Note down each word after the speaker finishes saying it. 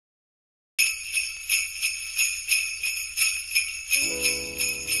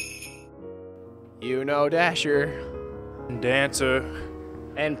You know Dasher. And Dancer.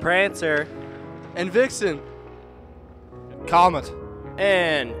 And Prancer. And Vixen. Comet.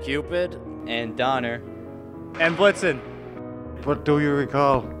 And Cupid. And Donner. And Blitzen. But do you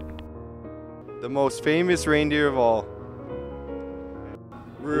recall The most famous reindeer of all.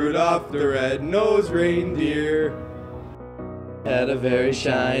 Rudolph the red-nosed reindeer had a very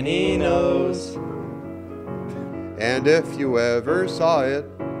shiny nose. And if you ever saw it,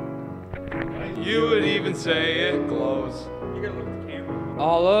 You would even say it glows.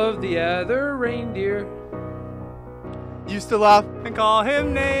 All of the other reindeer Used to laugh and call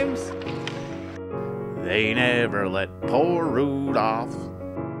him names. They never let poor Rudolph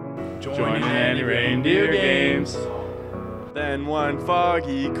Join in any reindeer games. Then one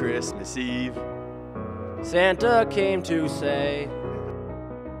foggy Christmas Eve, Santa came to say,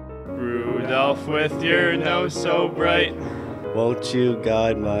 Rudolph, with your nose so bright, Won't you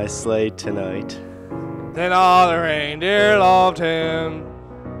guide my sleigh tonight? Then all the reindeer loved him.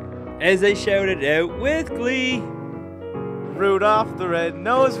 As they shouted out with glee, Rudolph the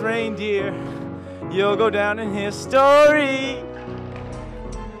red-nosed reindeer, you'll go down in history.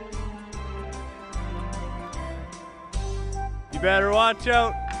 You better watch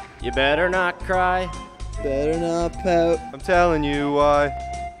out. you better not cry. better not pout. I'm telling you why.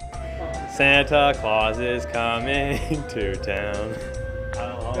 Santa Claus is coming to town.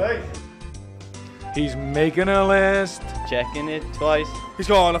 He's making a list. checking it twice. He's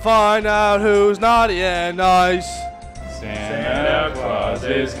gonna find out who's naughty and nice. Santa Claus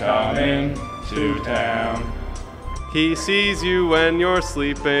is coming to town. He sees you when you're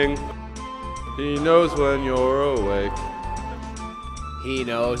sleeping. He knows when you're awake. He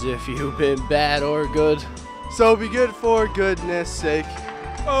knows if you've been bad or good. So be good for goodness sake.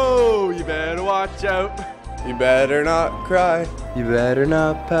 Oh, you better watch out. You better not cry. You better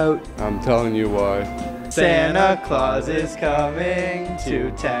not pout. I'm telling you why. Santa Claus is coming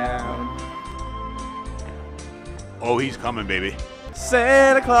to town. Oh, he's coming, baby.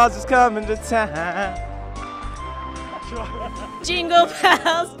 Santa Claus is coming to town. Jingle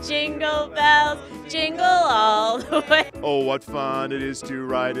bells, jingle all the way. Oh, what fun it is to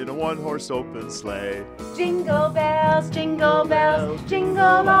ride in a one-horse open sleigh. Jingle bells, jingle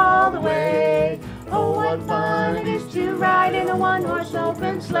all the way. Oh, what fun it is to ride in a one-horse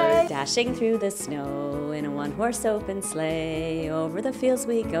open sleigh. Dashing through the snow in a one-horse open sleigh. Over the fields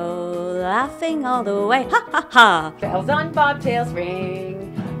we go, laughing all the way. Ha ha ha! Bells on bobtails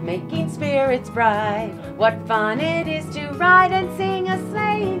ring, making spirits bright. What fun it is to ride and sing a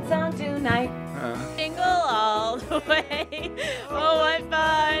sleighing song tonight. Jingle all the way. Oh, what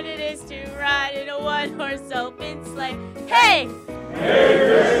fun it is to ride in a one-horse open sleigh. Hey!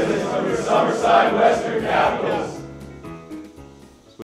 Hey,